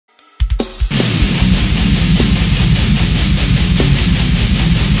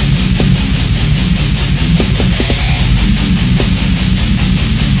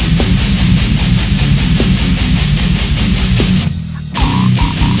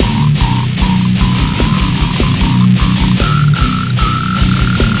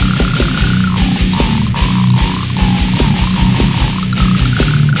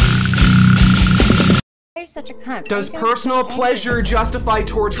time. Does personal pleasure justify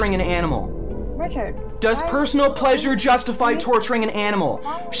torturing an animal? Richard. Does personal pleasure justify torturing an animal?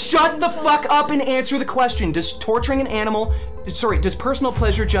 Shut the fuck up and answer the question. Does personal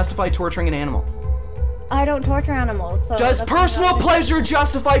pleasure justify torturing an animal? I don't torture animals, so... Does personal pleasure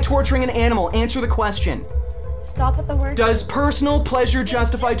justify torturing an animal? Answer the question. Stop with the word. Does personal pleasure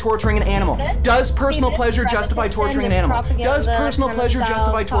justify torturing an animal? Does personal pleasure justify torturing an animal? Does personal pleasure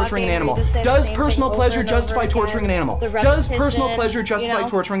justify torturing an animal? Does personal pleasure justify torturing an animal? Does personal pleasure justify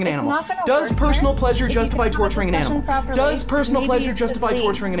torturing an animal? Does personal pleasure justify torturing an animal? Does personal pleasure justify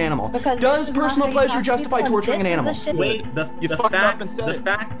torturing an animal? Does personal pleasure justify torturing an animal? Wait,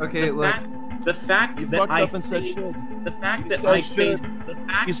 the fact that I say,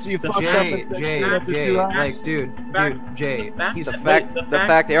 You fucked up and said Jay, like, dude, Jay. He's the fact,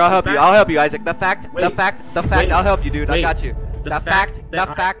 here, I'll help you, Isaac. The fact, I'll help you, dude, I got you. The fact,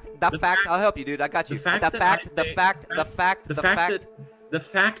 I'll help you, dude, I got you. The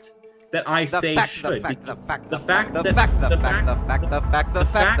fact that I say should.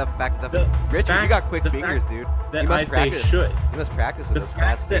 Richard, you got quick fingers, dude. You must practice. You must practice with those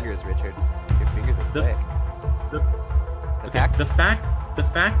fast fingers, Richard. Your fingers are quick. The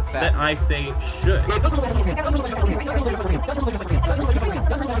fact that I say should.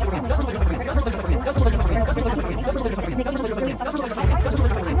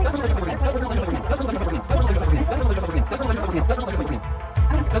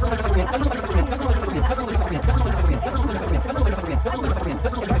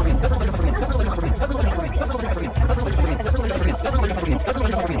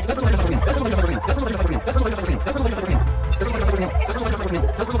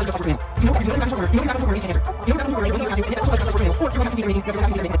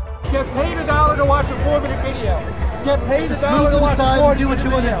 Get paid $1 to watch a 4-minute video. Get paid $1 to watch a 4-minute video. Do what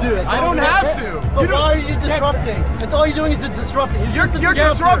you want to do. I don't have to. But why are you disrupting? That's all you're doing is disrupting. You're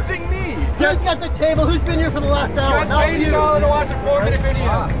disrupting me. Who's got the table? Who's been here for the last hour? Get paid $1 to watch a 4-minute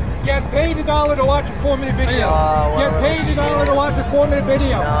video. Get paid $1 to watch a 4-minute video. Get paid $1 to watch a 4-minute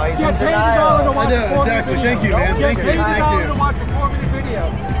video. Get paid $1 to watch a 4-minute video. Thank you, man. Get paid $1 to watch a 4-minute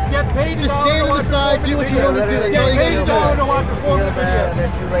video. Get paid $1 Just stand to the side, do what you want to do. Get paid $1 to watch a 4-minute video.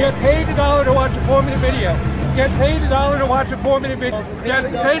 Get paid $1 to watch a 4-minute video. Get paid $1 to watch a 4-minute video.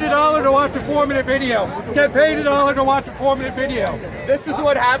 Get paid $1 to watch a 4-minute video. Get paid $1 to watch a 4-minute video. This is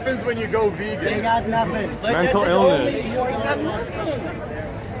what happens when you go vegan. They got nothing. Mental illness.